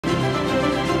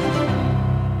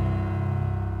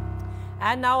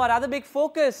And now our other big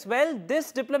focus, well,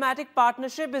 this diplomatic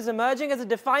partnership is emerging as a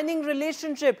defining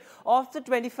relationship of the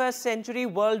 21st century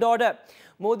world order.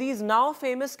 Modi's now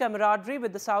famous camaraderie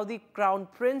with the Saudi Crown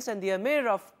Prince and the Emir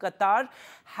of Qatar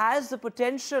has the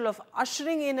potential of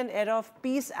ushering in an era of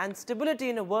peace and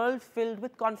stability in a world filled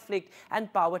with conflict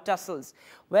and power tussles.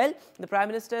 Well, the Prime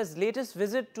Minister's latest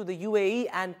visit to the UAE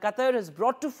and Qatar has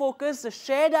brought to focus the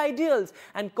shared ideals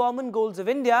and common goals of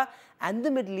India and the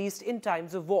Middle East in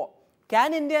times of war.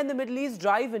 Can India and the Middle East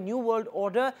drive a new world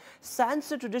order sans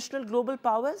the traditional global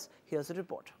powers? Here's a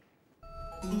report.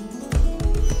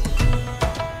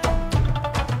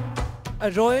 A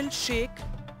royal sheikh,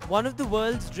 one of the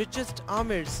world's richest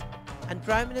amirs, and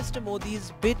Prime Minister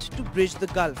Modi's bid to bridge the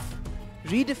Gulf,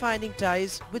 redefining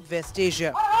ties with West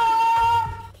Asia.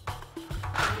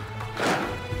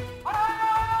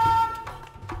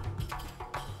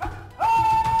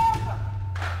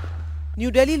 New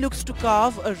Delhi looks to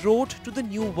carve a road to the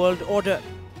new world order,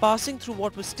 passing through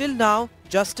what was till now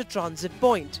just a transit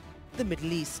point, the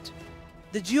Middle East.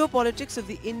 The geopolitics of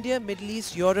the India-Middle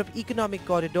East-Europe economic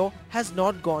corridor has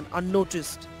not gone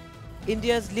unnoticed.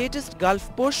 India's latest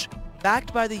Gulf push,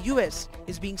 backed by the US,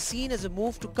 is being seen as a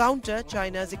move to counter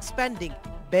China's expanding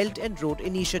Belt and Road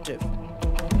Initiative.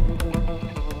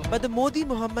 But the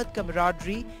Modi-Muhammad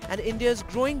camaraderie and India's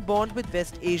growing bond with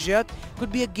West Asia could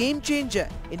be a game changer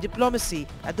in diplomacy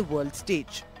at the world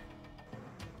stage.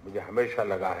 मुझे हमेशा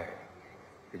लगा है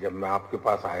कि जब मैं आपके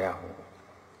पास आया हूं,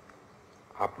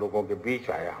 आप लोगों के बीच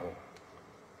आया हूं,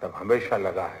 तब हमेशा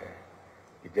लगा है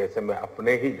कि जैसे मैं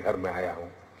अपने ही घर में आया हूं,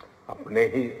 अपने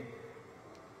ही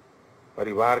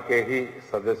परिवार के ही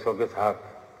सदस्यों के साथ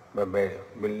मैं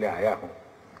मिलने आया हूं,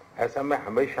 ऐसा मैं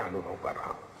हमेशा अनुभव कर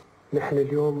रहा हूं.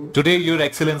 Today, Your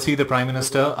Excellency, the Prime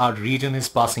Minister, our region is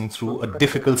passing through a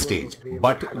difficult stage.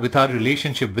 But with our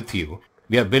relationship with you,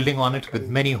 we are building on it with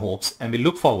many hopes and we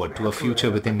look forward to a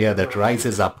future with India that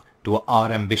rises up to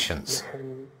our ambitions.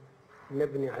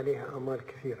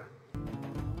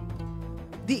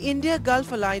 The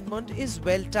India-Gulf alignment is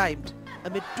well-timed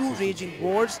amid two raging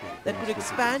wars that could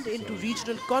expand into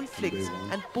regional conflicts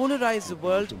and polarize the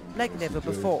world like never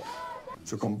before.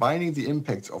 So combining the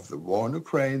impacts of the war in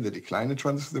Ukraine, the decline in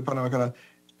transits to the Panama Canal,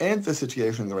 and the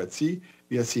situation in the Red Sea,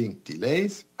 we are seeing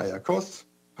delays, higher costs,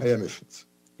 higher emissions,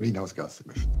 greenhouse gas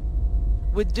emissions.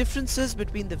 With differences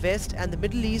between the West and the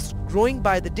Middle East growing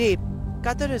by the day,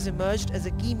 Qatar has emerged as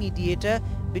a key mediator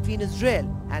between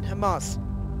Israel and Hamas,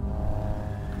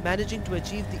 managing to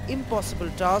achieve the impossible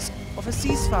task of a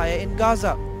ceasefire in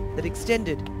Gaza that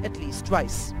extended at least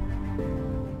twice.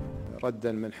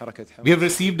 We have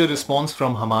received a response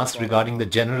from Hamas regarding the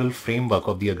general framework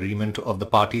of the agreement of the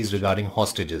parties regarding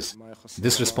hostages.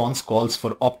 This response calls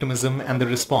for optimism and the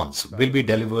response will be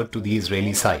delivered to the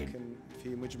Israeli side.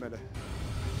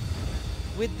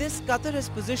 With this, Qatar has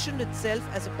positioned itself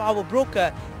as a power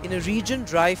broker in a region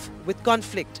rife with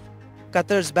conflict.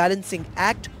 Qatar's balancing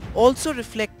act also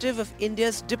reflective of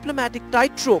India's diplomatic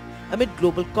tightrope amid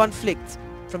global conflicts,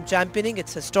 from championing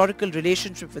its historical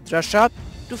relationship with Russia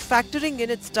to factoring in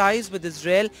its ties with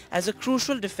Israel as a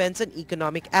crucial defense and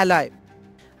economic ally.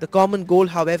 The common goal,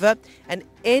 however, an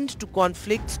end to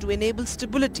conflicts to enable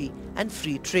stability and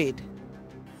free trade.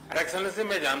 Excellency,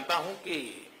 मैं जानता हूं कि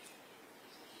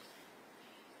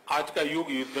आज का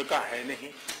युग युद्ध का है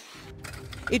नहीं.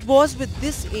 It was with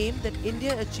this aim that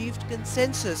India achieved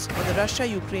consensus on the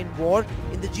Russia-Ukraine war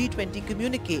in the G20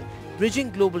 communique, bridging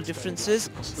global differences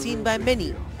seen by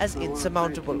many as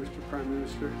insurmountable.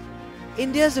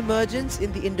 India's emergence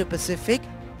in the Indo-Pacific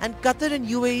and Qatar and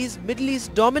UAE's Middle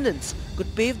East dominance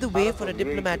could pave the way for a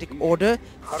diplomatic order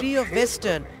free of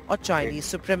Western or Chinese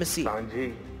supremacy.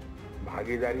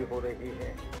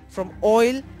 From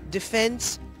oil,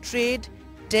 defense, trade,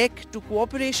 tech to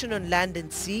cooperation on land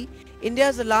and sea,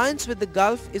 India's alliance with the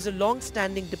Gulf is a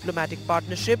long-standing diplomatic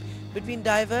partnership between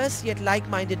diverse yet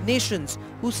like-minded nations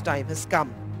whose time has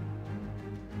come.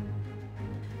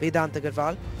 Vedant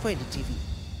Agarwal for NDTV.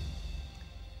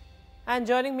 And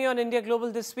joining me on India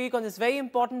Global this week on this very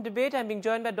important debate, I'm being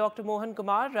joined by Dr. Mohan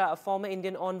Kumar, a former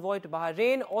Indian envoy to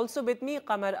Bahrain. Also with me,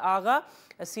 Qamar Agha,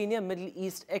 a senior Middle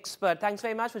East expert. Thanks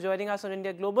very much for joining us on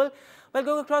India Global. Well,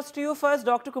 going across to you first,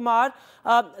 Dr. Kumar.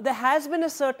 There has been a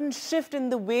certain shift in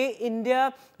the way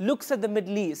India looks at the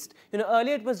Middle East.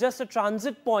 Earlier it was just a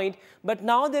transit point, but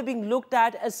now they're being looked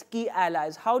at as key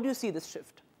allies. How do you see this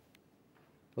shift?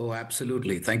 Oh,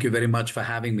 absolutely. Thank you very much for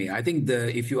having me. I think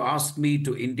if you ask me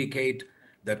to indicate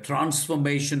the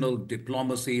transformational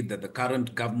diplomacy that the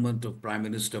current government of Prime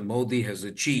Minister Modi has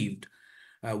achieved,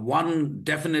 one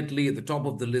definitely at the top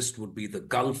of the list would be the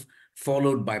Gulf,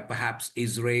 followed by perhaps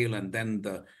Israel and then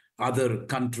the other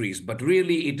countries. But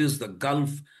really, it is the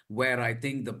Gulf where I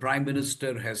think the Prime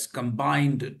Minister has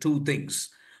combined two things.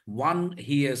 One,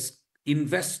 he has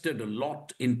invested a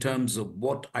lot in terms of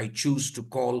what I choose to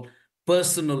call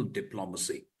personal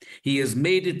diplomacy. He has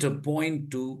made it a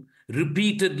point to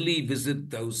repeatedly visit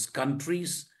those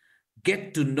countries,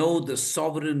 get to know the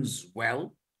sovereigns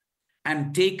well,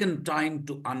 and taken time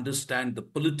to understand the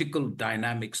political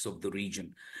dynamics of the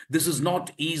region. This is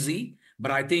not easy,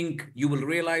 but I think you will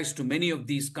realize to many of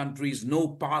these countries, no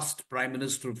past prime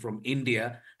minister from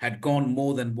India had gone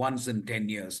more than once in 10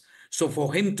 years. So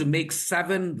for him to make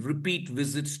 7 repeat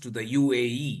visits to the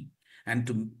UAE and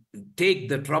to take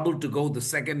the trouble to go the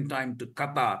second time to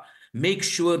Qatar, make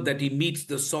sure that he meets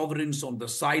the sovereigns on the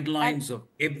sidelines of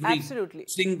every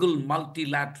single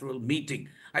multilateral meeting.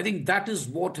 I think that is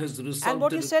what has resulted. And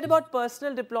what you said about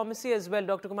personal diplomacy as well,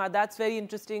 Dr. Kumar, that's very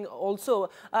interesting also.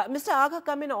 Mr. Agha,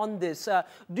 come in on this.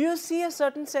 Do you see a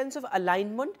certain sense of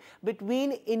alignment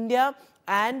between India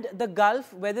and the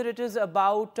Gulf, whether it is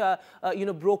about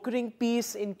brokering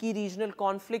peace in key regional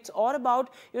conflicts or about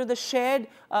the shared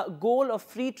goal of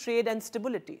free trade and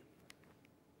stability?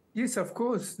 Yes, of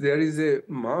course, there is a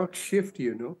marked shift,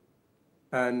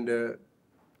 and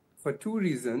for 2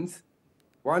 reasons.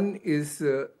 One is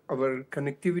our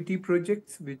connectivity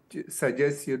projects, which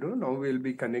suggests, now we'll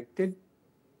be connected,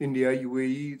 India,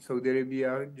 UAE, Saudi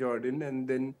Arabia, Jordan, and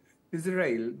then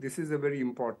Israel. This is a very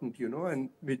important, and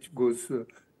which goes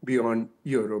beyond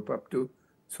Europe up to.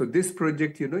 So this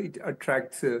project, it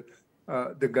attracts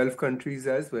the Gulf countries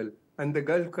as well. And the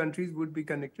Gulf countries would be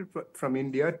connected from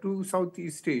India to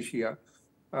Southeast Asia,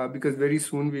 because very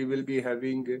soon we will be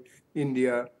having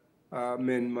India,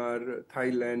 Myanmar,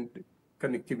 Thailand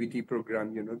connectivity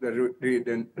program, the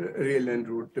rail and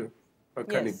road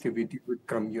connectivity would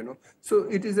come, So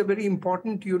it is a very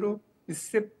important,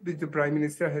 step which the Prime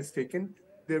Minister has taken.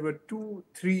 There were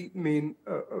 3 main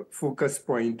focus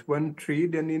points. One,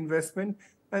 trade and investment.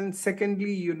 And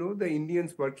secondly, the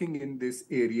Indians working in this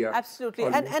area. Absolutely.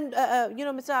 And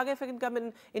Mr. Agha, if I can come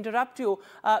and interrupt you,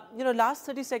 last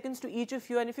 30 seconds to each of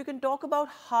you. And if you can talk about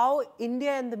how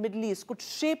India and the Middle East could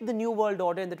shape the new world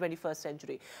order in the 21st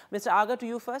century. Mr. Agha, to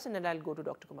you first, and then I'll go to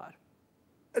Dr. Kumar.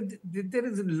 There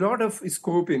is a lot of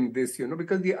scope in this,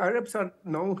 because the Arabs are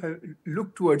now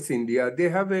look towards India. They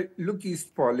have a look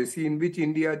east policy in which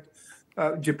India,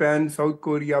 Japan, South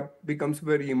Korea becomes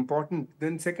very important.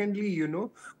 Then secondly,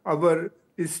 our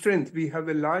strength. We have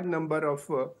a large number of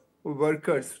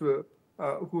workers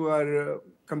who are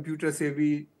computer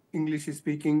savvy, English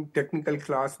speaking, technical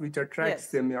class, which attracts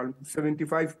them. Almost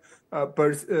 75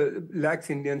 lakhs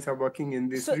Indians are working in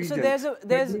this region. So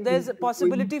there's a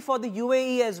possibility for the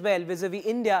UAE as well vis-a-vis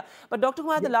India. But Dr.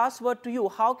 Kumar, the last word to you.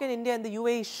 How can India and the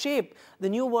UAE shape the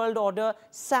new world order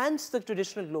sans the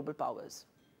traditional global powers?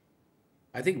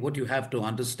 I think what you have to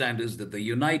understand is that the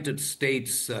United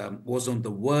States was on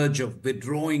the verge of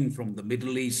withdrawing from the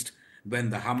Middle East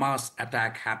when the Hamas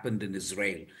attack happened in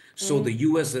Israel. So the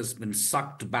US has been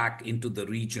sucked back into the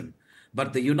region.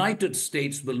 But the United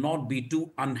States will not be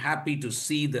too unhappy to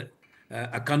see that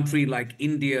a country like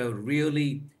India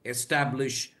really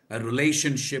establish a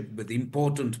relationship with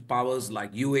important powers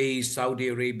like UAE, Saudi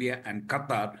Arabia, and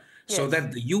Qatar, so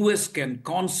that the US can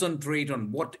concentrate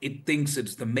on what it thinks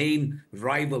is the main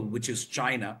rival, which is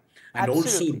China, and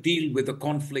also deal with the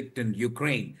conflict in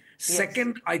Ukraine.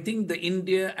 Second, I think the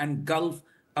India and Gulf,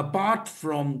 apart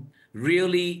from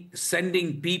really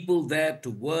sending people there to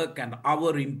work and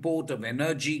our import of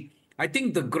energy, I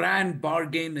think the grand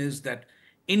bargain is that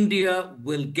India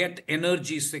will get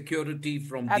energy security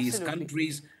from these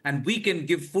countries, and we can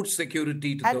give food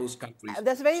security to those countries.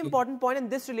 That's a very important point, and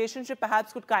this relationship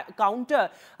perhaps could counter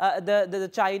the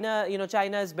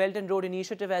China's Belt and Road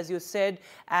Initiative, as you said,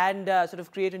 and sort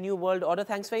of create a new world order.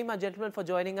 Thanks very much, gentlemen, for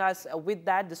joining us with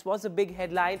that. This was a big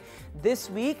headline this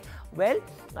week. Well,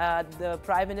 the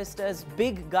Prime Minister's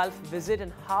big Gulf visit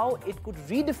and how it could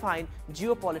redefine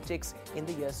geopolitics in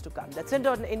the years to come. That's it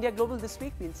on India Global this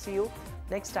week. We'll see you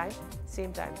next time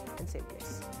and same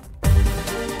place.